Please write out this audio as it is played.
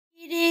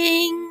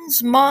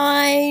Greetings,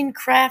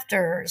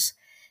 Minecrafters,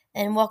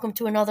 and welcome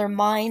to another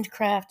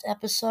Minecraft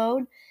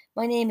episode.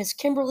 My name is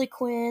Kimberly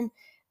Quinn,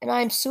 and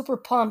I'm super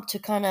pumped to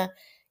kind of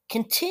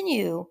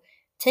continue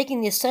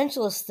taking the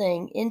essentialist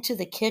thing into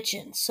the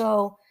kitchen.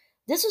 So,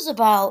 this is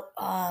about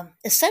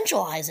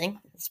essentializing,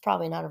 it's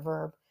probably not a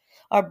verb,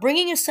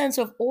 bringing a sense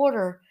of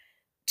order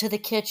to the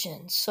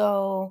kitchen.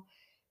 So,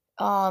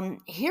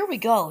 here we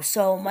go.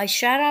 So my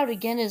shout out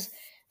again is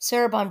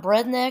Sarah Von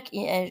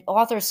Brednek,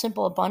 author of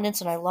Simple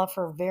Abundance, and I love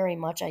her very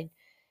much. I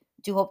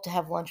do hope to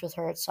have lunch with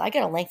her. So I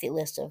got a lengthy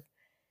list of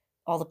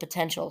all the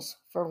potentials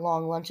for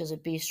long lunches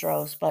at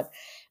bistros, but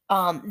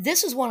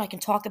this is one I can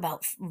talk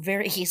about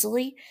very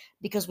easily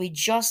because we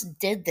just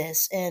did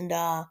this. And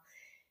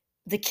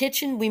the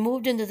kitchen, we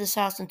moved into this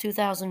house in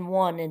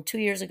 2001, and 2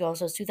 years ago,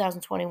 so it's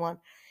 2021,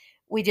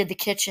 we did the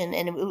kitchen.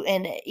 And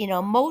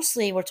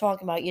mostly we're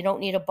talking about you don't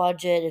need a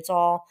budget. It's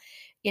all,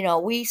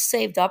 we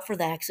saved up for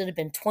that because it had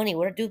been 20,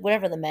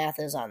 whatever the math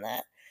is on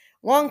that,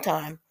 long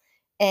time.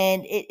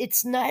 And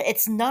it's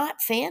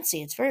not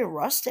fancy. It's very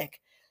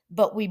rustic,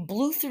 but we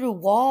blew through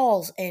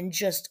walls and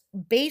just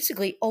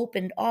basically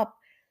opened up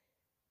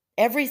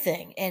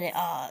everything. And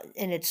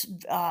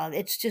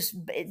it's just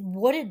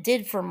what it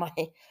did for my,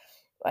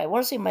 I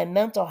want to say, my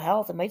mental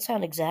health. It might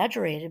sound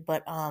exaggerated,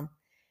 but not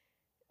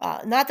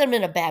that I'm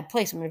in a bad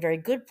place. I'm in a very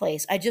good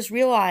place. I just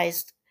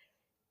realized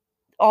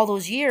all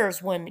those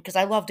years because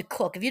I love to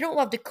cook. If you don't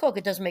love to cook,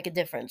 it doesn't make a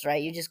difference,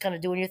 right? You're just kind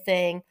of doing your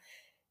thing.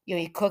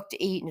 You cook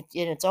to eat and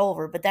it's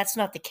over. But that's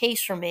not the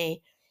case for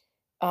me.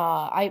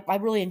 I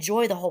really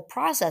enjoy the whole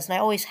process, and I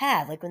always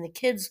have. Like when the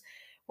kids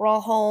were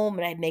all home,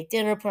 and I'd make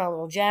dinner, put on a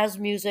little jazz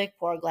music,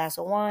 pour a glass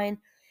of wine,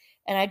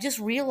 and I just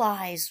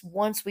realized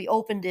once we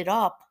opened it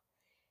up,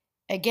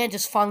 again,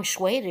 just feng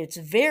shuied it.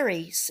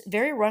 It's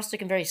very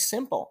rustic and very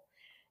simple,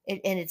 and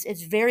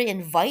it's very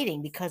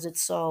inviting because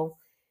it's so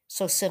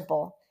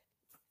simple.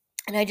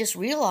 And I just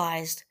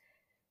realized,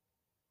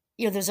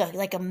 there's a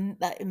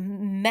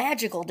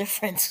magical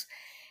difference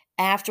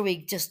after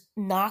we just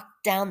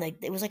knocked down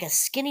it was like a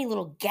skinny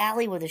little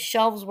galley where the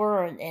shelves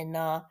were,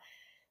 and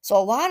so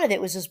a lot of it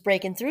was just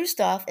breaking through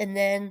stuff. And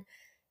then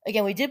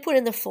again, we did put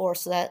in the floor,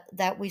 so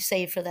that we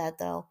saved for that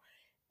though.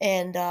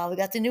 And we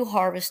got the new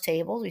harvest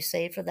tables, we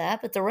saved for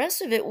that, but the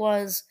rest of it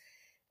was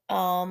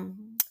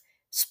um,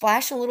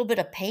 splashing a little bit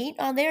of paint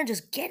on there and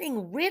just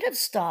getting rid of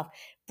stuff,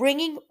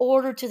 bringing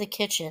order to the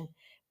kitchen,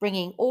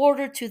 bringing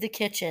order to the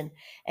kitchen.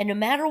 And no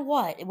matter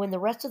what, when the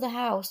rest of the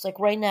house, like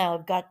right now,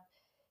 I've got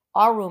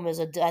our room I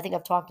think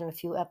I've talked in a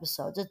few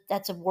episodes.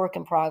 That's a work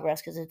in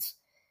progress because it's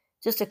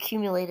just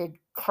accumulated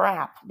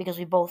crap because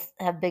we both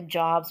have big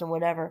jobs and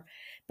whatever.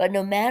 But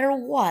no matter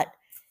what,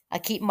 I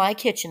keep my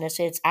kitchen. I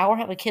say it's our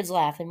house. My kids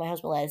laugh and my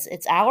husband laughs.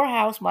 It's our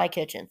house, my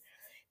kitchen.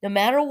 No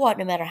matter what,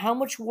 no matter how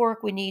much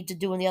work we need to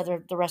do in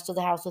the rest of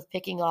the house with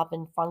picking up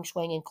and feng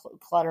shuiing and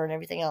clutter and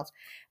everything else,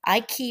 I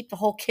keep the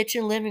whole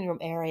kitchen living room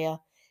area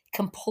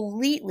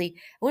completely.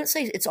 I wouldn't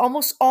say it's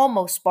almost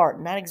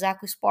Spartan, not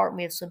exactly Spartan.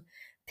 We have some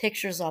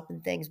pictures up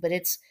and things, but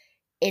it's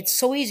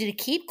so easy to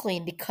keep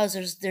clean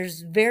because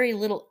there's very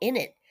little in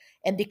it.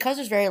 And because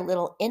there's very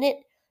little in it,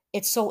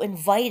 it's so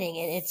inviting,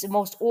 and it's the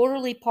most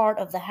orderly part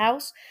of the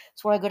house.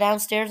 So when I go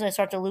downstairs and I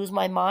start to lose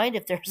my mind,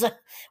 if there's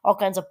all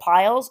kinds of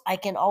piles, I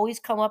can always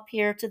come up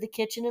here to the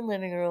kitchen and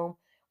living room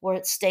where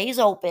it stays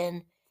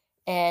open,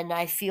 and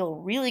I feel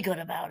really good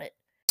about it.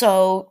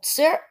 So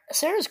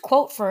Sarah's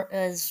quote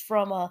is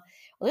from well,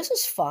 this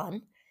is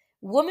fun.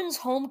 Woman's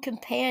Home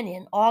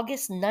Companion,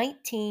 August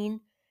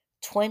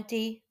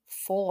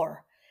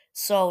 1924.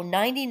 So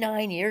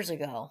 99 years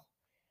ago.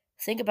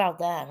 Think about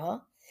that, huh?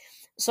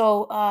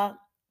 So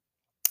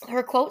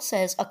her quote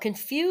says, "A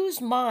confused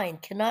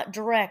mind cannot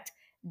direct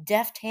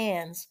deft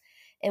hands,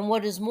 and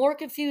what is more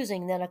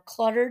confusing than a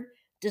cluttered,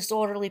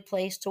 disorderly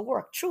place to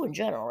work?" True in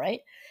general,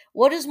 right?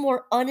 What is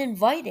more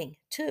uninviting,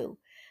 too?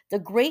 The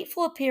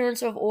grateful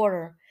appearance of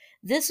order.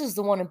 This is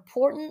the one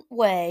important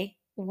way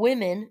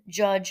women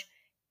judge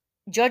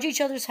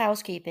each other's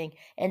housekeeping,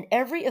 and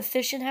every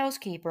efficient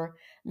housekeeper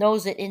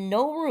knows that in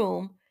no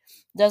room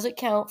does it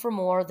count for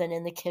more than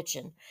in the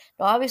kitchen.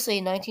 Now, obviously,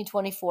 in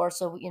 1924,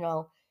 so we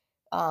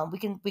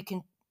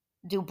can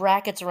do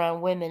brackets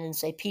around women and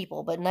say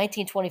people, but in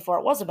 1924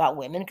 it was about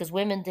women because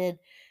women did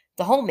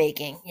the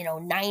homemaking.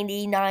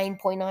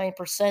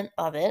 99.9%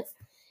 of it,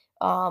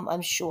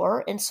 I'm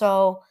sure. And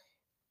so,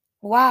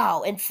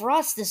 wow, and for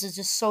us, this is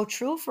just so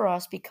true for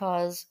us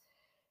because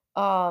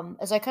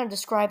as I kind of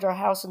described our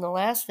house in the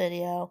last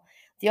video,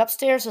 the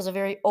upstairs has a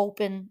very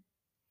open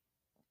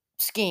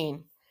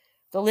scheme.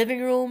 The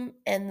living room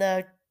and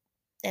the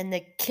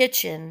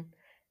kitchen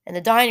and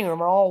the dining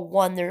room are all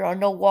one. There are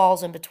no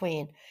walls in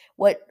between.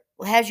 What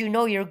has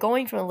you're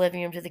going from the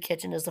living room to the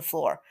kitchen is the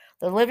floor.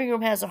 The living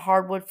room has a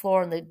hardwood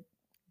floor, and the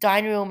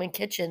dining room and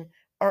kitchen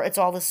it's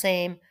all the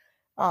same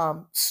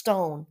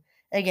stone.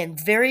 Again,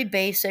 very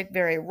basic,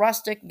 very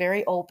rustic,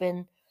 very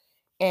open,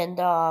 and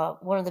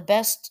one of the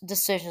best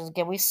decisions.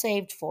 Again, we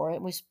saved for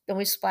it. We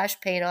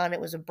splashed paint on it.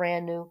 It was a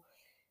brand new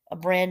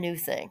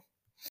thing.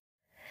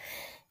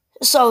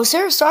 So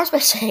Sarah starts by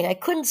saying, I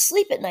couldn't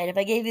sleep at night if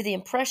I gave you the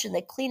impression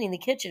that cleaning the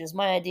kitchen is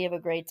my idea of a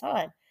great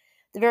time.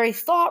 The very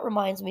thought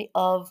reminds me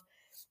of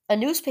a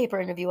newspaper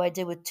interview I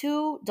did with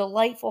two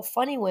delightful,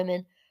 funny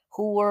women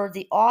who were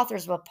the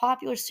authors of a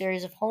popular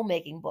series of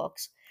homemaking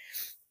books.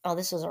 Oh,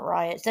 this is a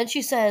riot. Then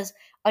she says,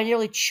 I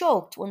nearly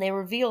choked when they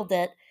revealed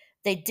that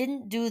they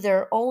didn't do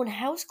their own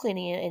house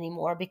cleaning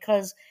anymore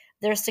because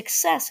their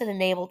success had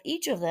enabled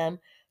each of them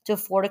to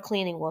afford a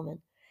cleaning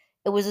woman.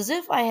 It was as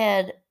if I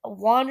had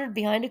wandered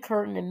behind a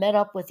curtain and met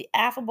up with the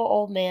affable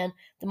old man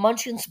the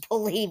Munchkins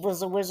believed was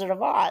the Wizard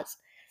of Oz.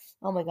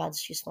 Oh my God,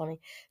 she's funny.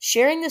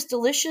 Sharing this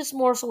delicious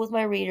morsel with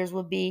my readers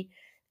would be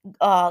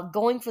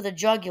going for the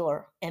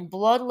jugular, and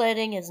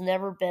bloodletting has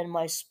never been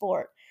my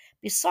sport.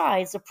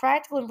 Besides, the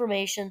practical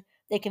information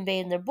they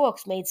conveyed in their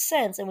books made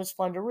sense and was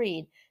fun to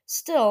read.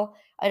 Still,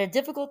 I had a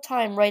difficult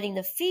time writing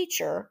the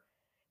feature,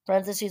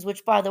 parentheses,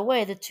 which, by the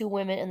way, the two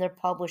women and their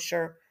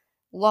publisher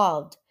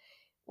loved.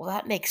 Well,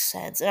 that makes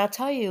sense. And I'll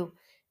tell you,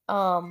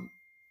 um,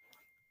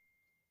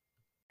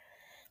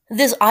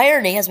 this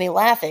irony has me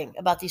laughing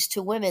about these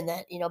two women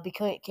that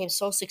became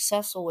so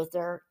successful with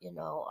their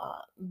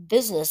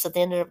business that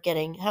they ended up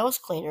getting house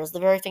cleaners, the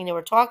very thing they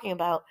were talking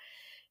about.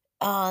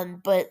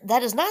 But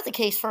that is not the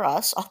case for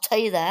us. I'll tell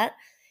you that.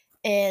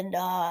 And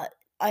I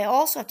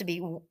also have to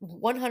be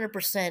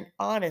 100%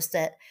 honest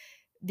that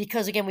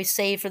because again we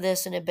saved for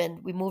this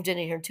and we moved in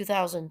here in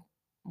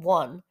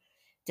 2001,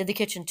 did the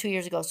kitchen 2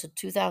 years ago, so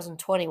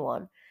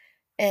 2021.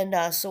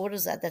 And so what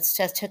is that? That's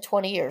just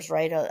 20 years,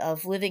 right?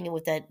 Of living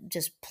with that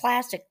just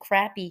plastic,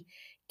 crappy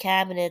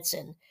cabinets,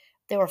 and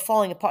they were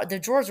falling apart. The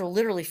drawers were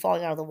literally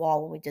falling out of the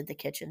wall when we did the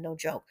kitchen, no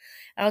joke.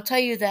 And I'll tell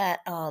you that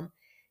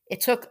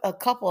it took a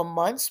couple of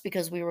months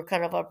because we were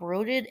kind of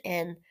uprooted,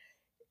 and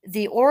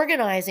the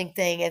organizing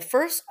thing at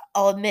first,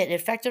 I'll admit, it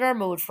affected our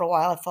mood for a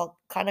while. I felt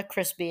kind of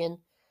crispy and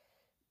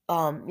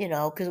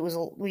because it was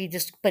we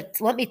just. But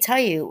let me tell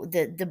you,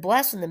 the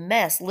bless and the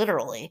mess,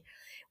 literally,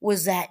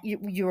 was that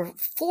you're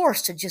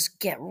forced to just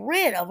get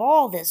rid of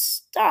all this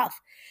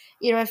stuff.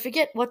 I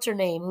forget what's her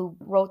name who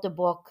wrote the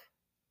book.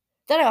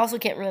 Then I also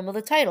can't remember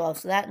the title of.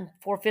 So that and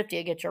 450,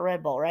 I get your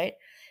Red Bull, right?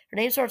 Her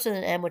name starts with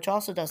an M, which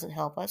also doesn't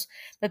help us.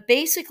 But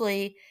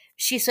basically,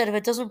 she said if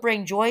it doesn't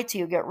bring joy to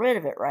you, get rid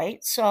of it,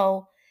 right?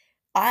 So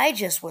I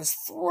just was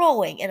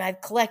throwing, and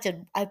I've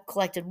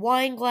collected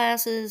wine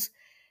glasses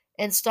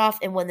and stuff.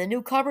 And when the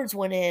new cupboards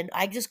went in,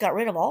 I just got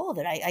rid of all of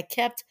it. I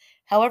kept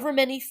however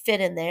many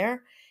fit in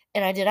there.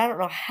 And I don't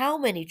know how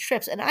many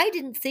trips. And I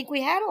didn't think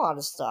we had a lot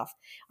of stuff.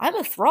 I'm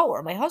a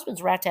thrower. My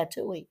husband's rat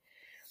tattooing.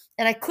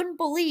 And I couldn't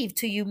believe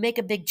till you make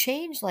a big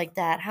change like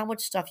that, how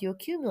much stuff you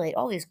accumulate.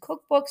 All these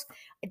cookbooks,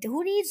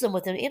 who needs them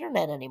with the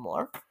internet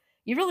anymore?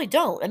 You really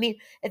don't. I mean,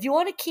 if you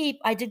want to keep,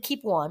 I did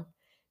keep one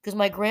because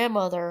my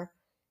grandmother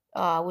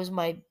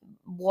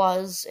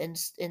was and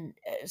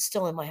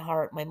still in my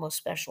heart my most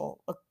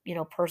special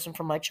person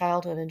from my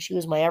childhood, and she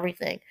was my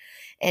everything.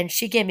 And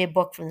she gave me a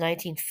book from the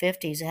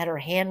 1950s. It had her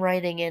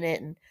handwriting in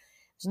it, and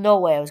there's no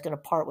way I was going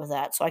to part with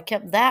that. So I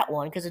kept that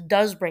one because it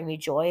does bring me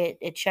joy.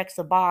 It checks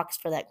the box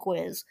for that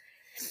quiz.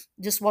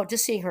 Just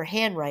seeing her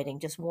handwriting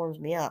just warms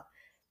me up.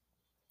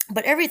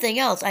 But everything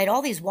else, I had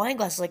all these wine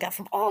glasses I got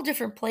from all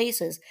different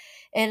places,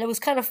 and it was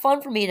kind of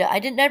fun for me to.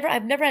 I've never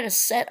had a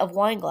set of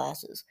wine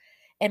glasses,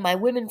 and my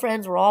women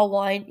friends were all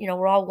wine.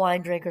 We're all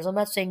wine drinkers. I'm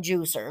not saying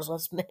juicers.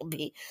 Let's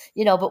be,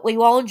 but we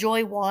all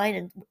enjoy wine,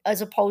 and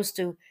as opposed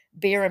to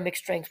beer and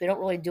mixed drinks, we don't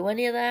really do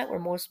any of that. We're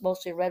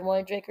mostly red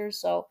wine drinkers.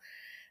 So,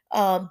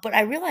 but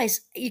I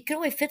realized you can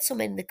only fit so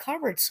many in the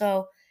cupboard,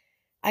 so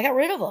I got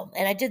rid of them,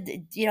 and I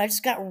did. I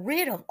just got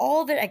rid of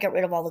all of it. I got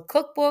rid of all the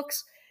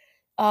cookbooks.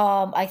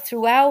 I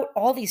threw out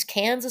all these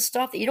cans of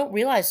stuff that you don't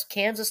realize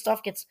cans of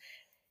stuff gets,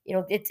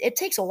 it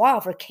takes a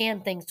while for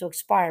canned things to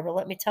expire, but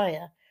let me tell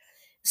you.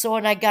 So,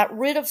 and I got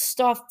rid of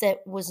stuff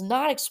that was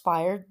not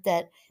expired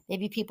that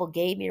maybe people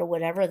gave me or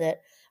whatever,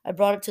 that I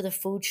brought it to the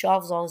food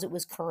shelf as long as it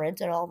was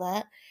current and all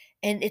that.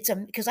 And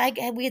because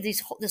we had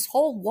this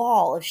whole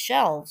wall of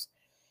shelves,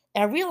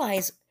 and I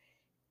realized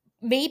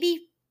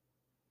maybe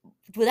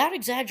without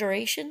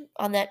exaggeration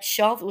on that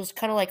shelf, it was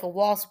kind of like a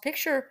wall. So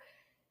picture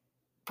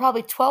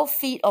probably 12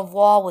 feet of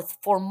wall with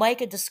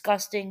formica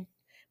disgusting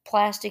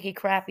plasticky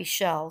crappy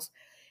shelves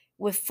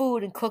with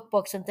food and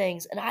cookbooks and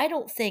things. And I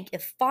don't think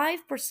if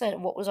 5%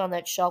 of what was on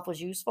that shelf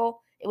was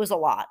useful, it was a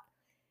lot.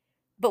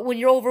 But when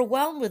you're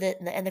overwhelmed with it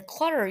and the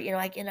clutter,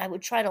 and I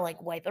would try to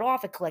like wipe it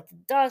off, it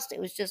collected dust. It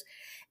was just,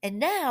 and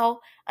now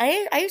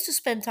I used to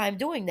spend time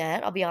doing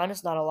that. I'll be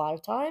honest, not a lot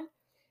of time.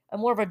 I'm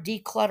more of a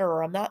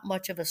declutterer. I'm not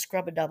much of a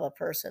scrub-a-dubba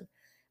person.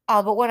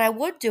 But when I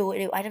would do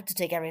it, I'd have to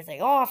take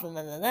everything off and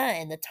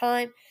the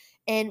time.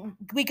 And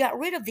we got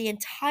rid of the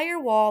entire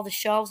wall, the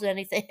shelves, and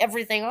anything,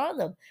 everything on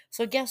them.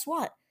 So guess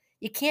what?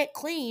 You can't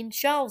clean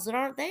shelves that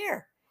aren't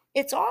there.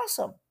 It's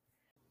awesome.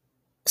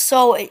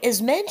 So as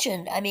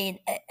mentioned, I mean,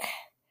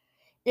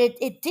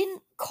 it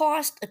didn't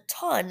cost a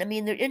ton. I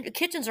mean,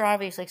 kitchens are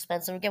obviously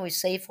expensive. Again, we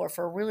saved for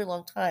a really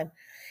long time.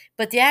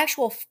 But the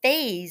actual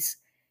phase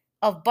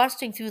of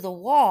busting through the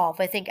wall, if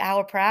I think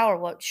hour per hour,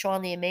 what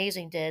Sean the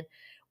Amazing did,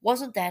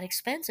 wasn't that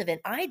expensive.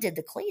 And I did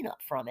the cleanup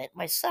from it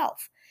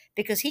myself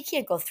because he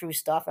can't go through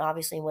stuff, and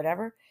obviously,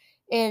 whatever.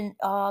 And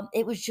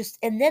it was just,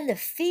 and then the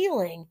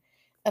feeling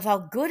of how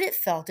good it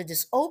felt to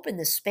just open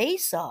the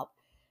space up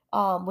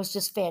was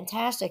just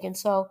fantastic. And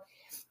so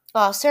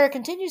Sarah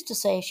continues to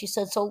say, she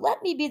said, "So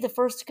let me be the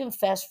first to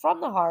confess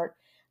from the heart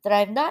that I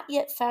have not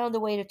yet found a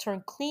way to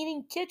turn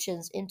cleaning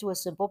kitchens into a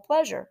simple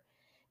pleasure.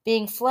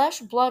 Being flesh,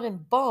 blood,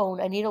 and bone,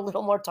 I need a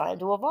little more time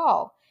to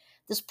evolve.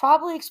 This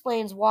probably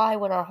explains why,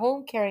 when our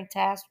home caring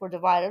tasks were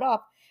divided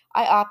up,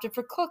 I opted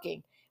for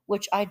cooking,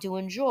 which I do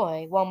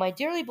enjoy, while my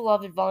dearly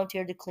beloved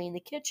volunteered to clean the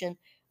kitchen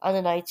on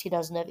the nights he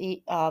doesn't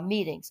have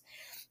meetings."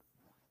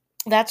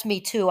 That's me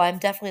too. I'm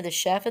definitely the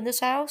chef in this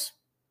house.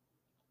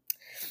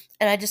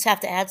 And I just have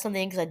to add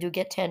something because I do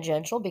get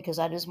tangential because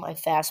that is my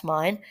fast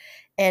mind.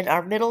 And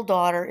our middle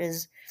daughter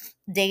is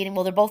dating,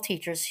 well, they're both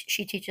teachers.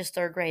 She teaches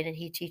third grade and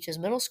he teaches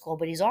middle school,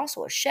 but he's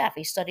also a chef.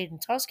 He studied in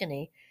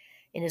Tuscany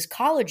in his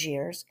college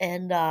years.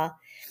 And uh,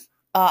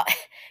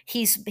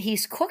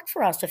 he's cooked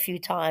for us a few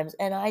times,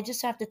 and I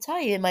just have to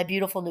tell you, in my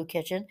beautiful new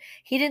kitchen,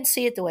 he didn't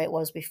see it the way it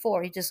was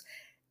before. He just,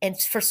 and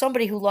for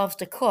somebody who loves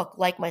to cook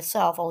like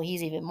myself, oh,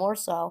 he's even more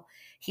so.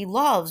 He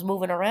loves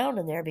moving around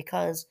in there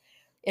because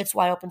it's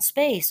wide open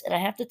space. And I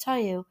have to tell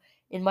you,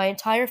 in my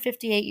entire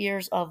 58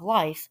 years of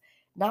life,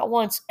 not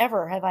once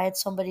ever have I had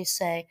somebody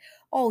say,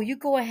 "Oh, you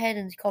go ahead,"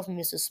 and he calls me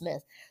Mrs.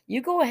 Smith.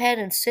 "You go ahead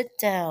and sit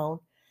down.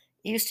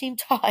 You seem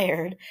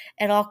tired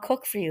and I'll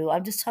cook for you."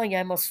 I'm just telling you,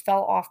 I almost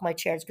fell off my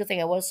chair. It's a good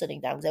thing I was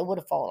sitting down because I would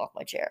have fallen off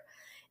my chair.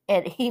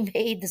 And he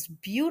made this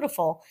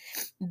beautiful,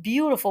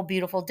 beautiful,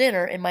 beautiful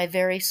dinner in my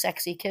very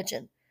sexy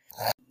kitchen.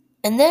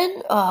 And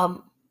then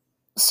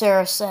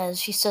Sarah says,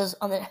 she says,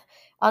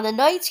 on the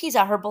nights he's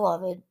at her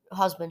beloved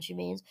husband, she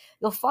means,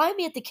 "You'll find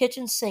me at the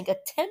kitchen sink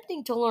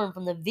attempting to learn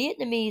from the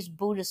Vietnamese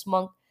Buddhist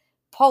monk,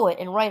 poet,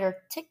 and writer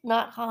Thich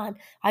Nhat Hanh."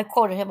 I've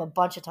quoted him a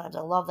bunch of times.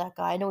 I love that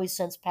guy. I know he's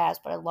since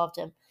passed, but I loved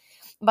him.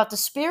 About the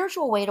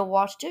spiritual way to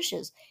wash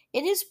dishes.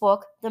 In his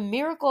book, The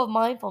Miracle of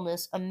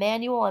Mindfulness, a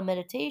manual on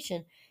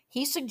meditation,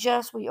 he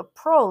suggests we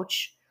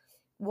approach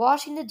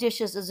washing the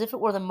dishes as if it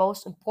were the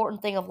most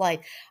important thing of life.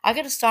 I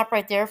got to stop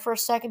right there for a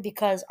second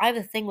because I have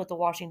a thing with the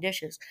washing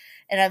dishes.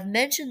 And I've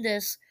mentioned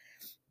this,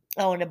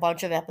 oh, in a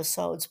bunch of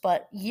episodes,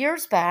 but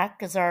years back,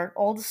 because our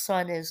oldest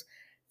son is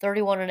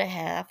 31 and a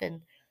half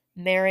and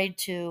married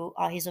to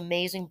his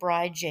amazing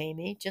bride,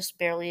 Jamie, just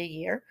barely a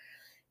year.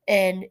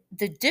 And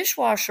the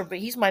dishwasher, but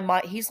he's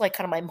like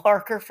kind of my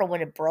marker for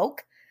when it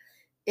broke.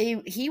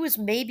 He was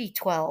maybe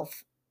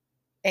 12,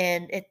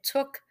 and it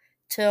took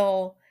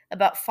till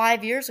about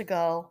 5 years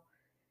ago,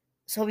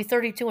 so he'll be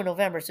 32 in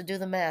November, so do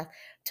the math,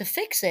 to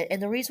fix it.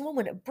 And the reason why,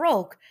 when it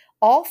broke,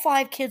 all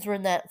five kids were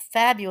in that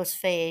fabulous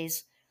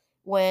phase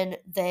when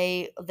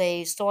they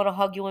still want to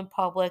hug you in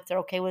public. They're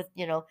okay with,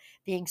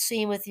 being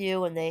seen with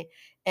you,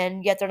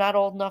 and yet they're not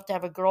old enough to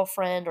have a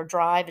girlfriend or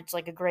drive. It's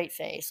like a great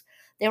phase.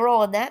 They were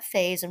all in that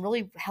phase and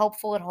really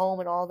helpful at home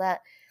and all that.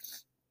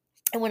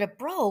 And when it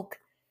broke,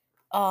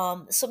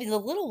 some of the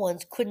little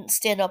ones couldn't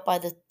stand up by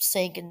the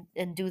sink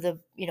and do the,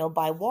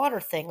 by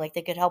water thing. Like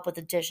they could help with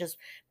the dishes,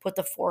 put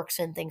the forks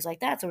in, things like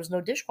that. There was no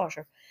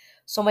dishwasher.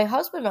 So my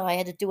husband and I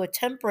had to do a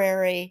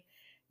temporary,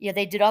 yeah,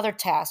 they did other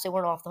tasks. They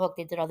weren't off the hook.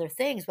 They did other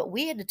things, but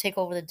we had to take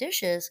over the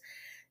dishes.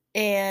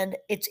 And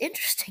it's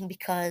interesting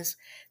because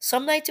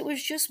some nights it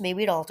was just me.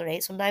 We'd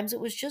alternate. Sometimes it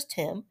was just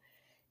him.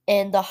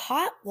 And the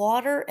hot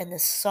water and the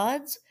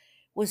suds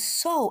was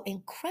so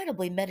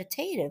incredibly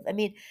meditative. I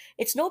mean,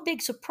 it's no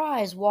big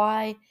surprise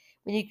why,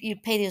 when you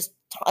pay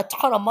a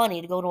ton of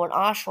money to go to an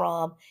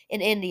ashram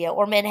in India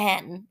or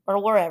Manhattan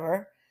or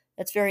wherever,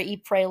 that's very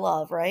eat, pray,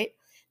 love, right?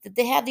 That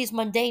they have these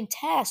mundane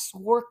tasks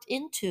worked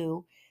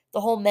into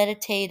the whole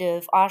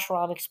meditative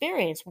ashram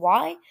experience.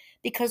 Why?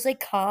 Because they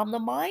calm the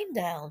mind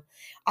down.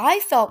 I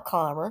felt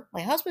calmer.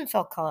 My husband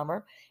felt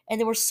calmer. And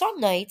there were some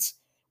nights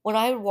when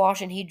I would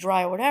wash and he'd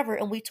dry or whatever,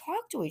 and we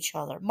talked to each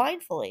other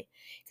mindfully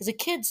because the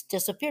kids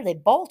disappeared. They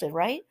bolted,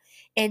 right?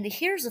 And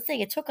here's the thing: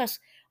 it took us,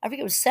 I think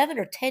it was 7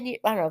 or 10 years.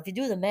 I don't know if you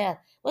do the math.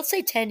 Let's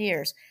say 10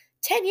 years.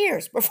 10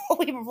 years before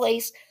we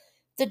replaced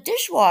the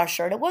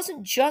dishwasher, and it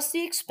wasn't just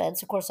the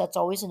expense. Of course, that's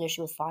always an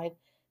issue with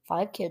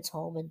five kids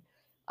home, and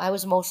I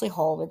was mostly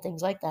home and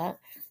things like that.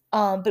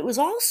 But it was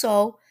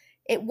also,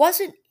 it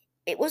wasn't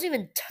it wasn't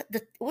even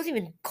it wasn't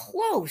even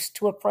close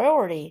to a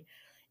priority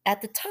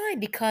at the time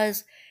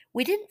because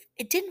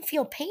it didn't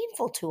feel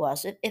painful to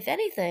us. If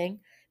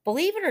anything,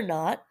 believe it or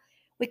not,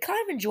 we kind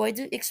of enjoyed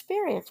the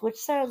experience, which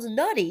sounds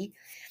nutty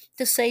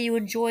to say you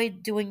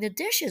enjoyed doing the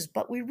dishes,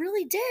 but we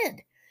really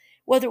did.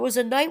 Whether it was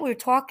a night we were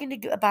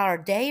talking about our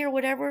day or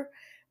whatever,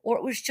 or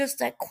it was just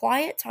that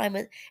quiet time,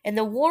 and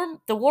the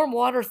warm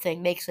water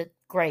thing makes it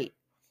great.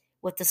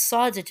 With the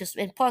suds, it just,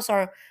 and plus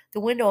the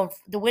window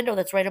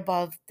that's right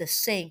above the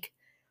sink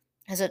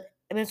has a,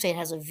 I wouldn't say it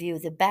has a view.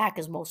 The back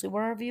is mostly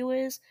where our view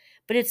is,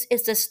 but it's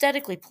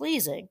aesthetically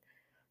pleasing.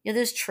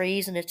 There's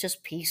trees and it's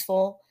just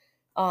peaceful.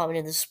 And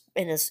in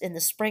the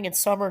spring and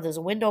summer, there's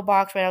a window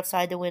box right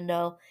outside the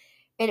window,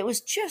 and it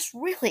was just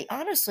really,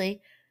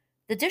 honestly,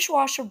 the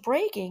dishwasher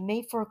breaking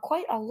made for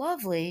quite a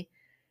lovely,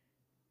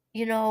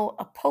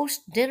 a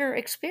post-dinner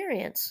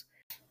experience.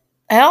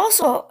 I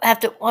also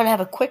want to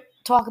have a quick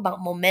talk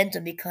about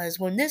momentum, because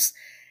when this,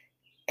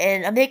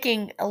 and not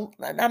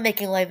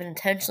making light of it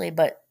intentionally,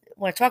 but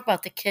when I talk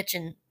about the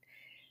kitchen,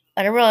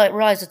 and I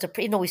realize it's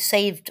even though we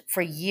saved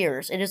for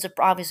years, it is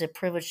obviously a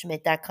privilege to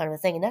make that kind of a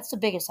thing, and that's the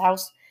biggest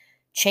house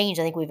change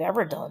I think we've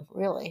ever done.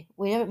 Really,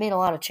 we haven't made a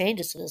lot of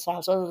changes to this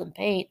house other than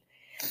paint.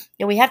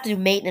 We have to do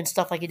maintenance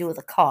stuff like you do with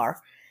a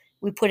car.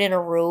 We put in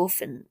a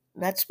roof, and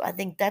I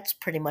think that's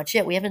pretty much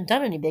it. We haven't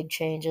done any big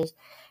changes.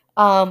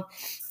 Um,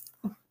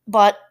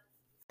 but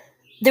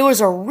there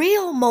was a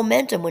real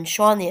momentum when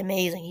Sean the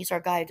Amazing, he's our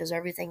guy who does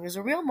everything. There's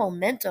a real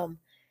momentum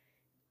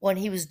when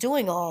he was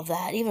doing all of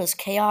that, even though it was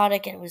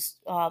chaotic, and it was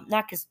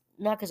not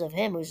because of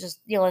him. It was just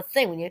the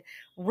thing when you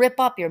rip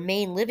up your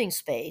main living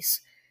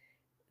space,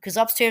 because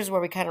upstairs is where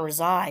we kind of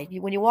reside.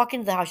 When you walk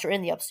into the house, you're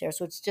in the upstairs,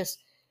 so it's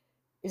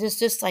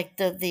just like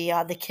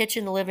the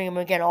kitchen, the living room,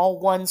 again, all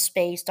one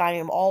space,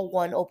 dining room, all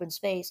one open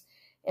space,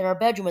 and our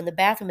bedroom and the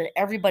bathroom that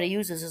everybody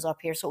uses is up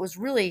here. So it was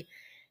really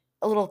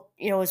a little,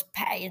 it's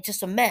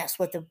just a mess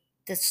with the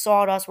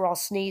sawdust. We're all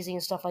sneezing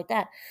and stuff like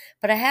that.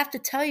 But I have to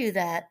tell you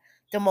that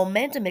the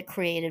momentum it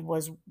created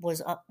was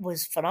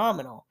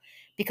phenomenal,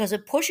 because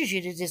it pushes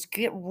you to just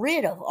get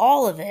rid of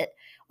all of it.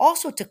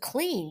 Also to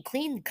clean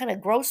kind of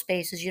gross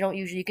spaces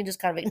you can just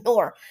kind of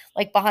ignore,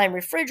 like behind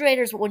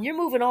refrigerators. But when you're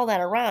moving all that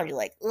around, you're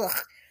like, ugh,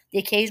 the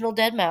occasional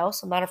dead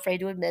mouse. I'm not afraid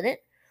to admit it.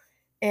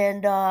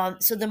 And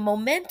so the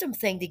momentum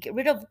thing to get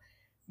rid of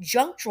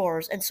junk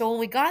drawers. And so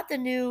when we got the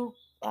new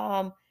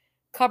um,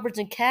 cupboards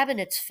and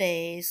cabinets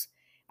phase,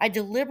 I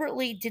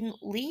deliberately didn't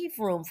leave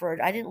room for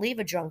it. I didn't leave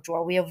a junk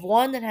drawer. We have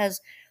one that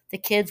has the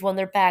kids when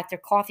they're back, their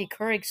coffee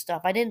Keurig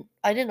stuff. I didn't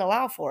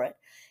allow for it.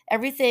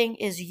 Everything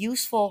is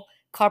useful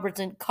cupboards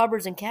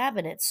and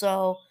cabinets.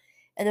 So,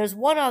 and there's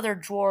one other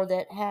drawer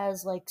that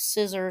has like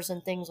scissors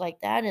and things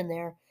like that in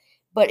there,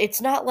 but it's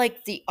not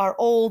like the our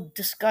old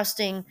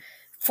disgusting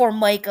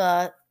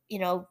Formica, I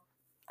don't know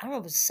if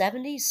it was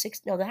 70s,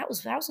 60s. No, the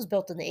house was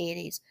built in the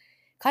 80s.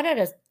 Kind of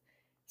had a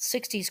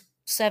 60s,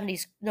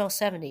 70s, no,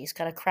 70s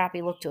kind of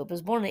crappy look to it. But it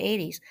was born in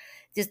the 80s.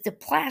 Just the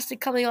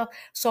plastic coming off.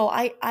 So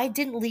I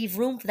didn't leave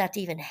room for that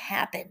to even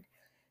happen.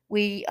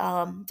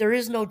 There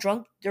is no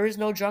junk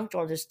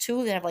drawer. There's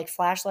two that have like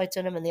flashlights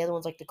in them, and the other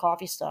one's like the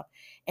coffee stuff.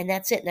 And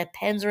that's it. And the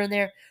pens are in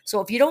there.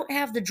 So if you don't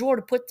have the drawer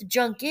to put the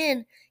junk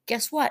in,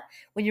 guess what?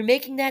 When you're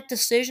making that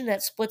decision,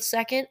 that split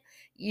second,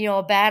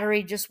 a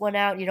battery just went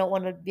out. You don't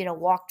want to,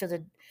 walk to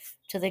the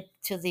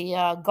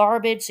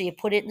garbage, so you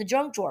put it in the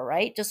junk drawer,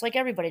 right? Just like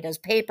everybody does.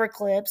 Paper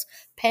clips,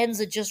 pens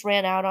that just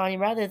ran out on you.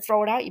 Rather than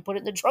throw it out, you put it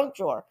in the junk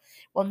drawer.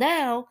 Well,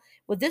 now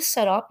with this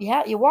setup,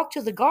 you walk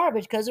to the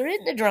garbage because they're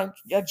in the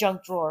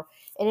junk drawer,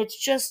 and it's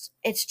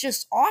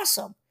just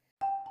awesome.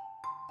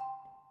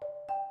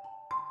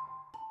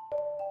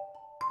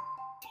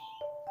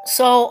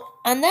 So,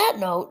 on that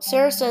note,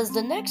 Sarah says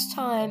the next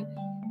time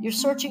you're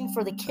searching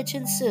for the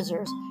kitchen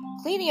scissors,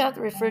 cleaning out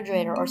the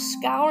refrigerator, or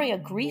scouring a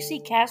greasy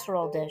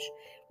casserole dish,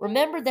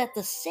 remember that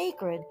the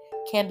sacred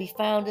can be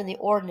found in the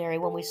ordinary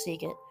when we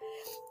seek it.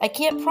 I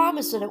can't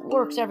promise that it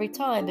works every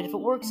time, but if it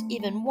works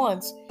even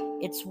once,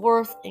 it's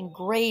worth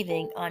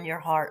engraving on your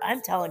heart.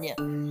 I'm telling you,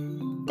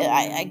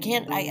 I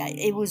can't.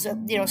 It was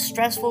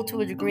stressful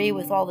to a degree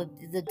with all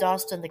the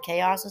dust and the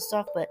chaos and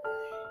stuff, but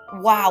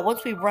wow,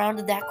 once we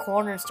rounded that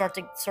corner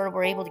and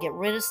were able to get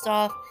rid of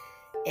stuff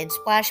and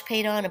splash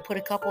paint on and put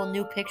a couple of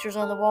new pictures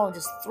on the wall and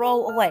just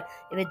throw away.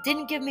 If it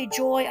didn't give me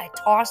joy, I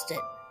tossed it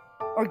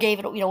or gave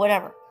it,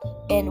 whatever.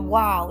 And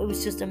wow, it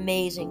was just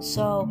amazing.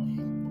 So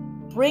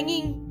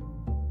bringing,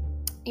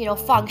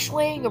 feng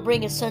shuiing or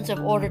bringing a sense of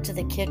order to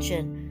the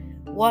kitchen,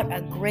 what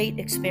a great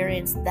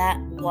experience that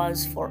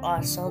was for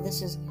us. So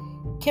this is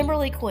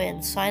Kimberly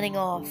Quinn signing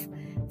off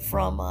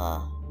from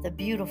the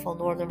beautiful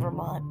northern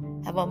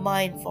Vermont. Have a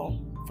mindful,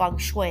 feng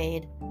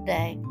shuied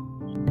day.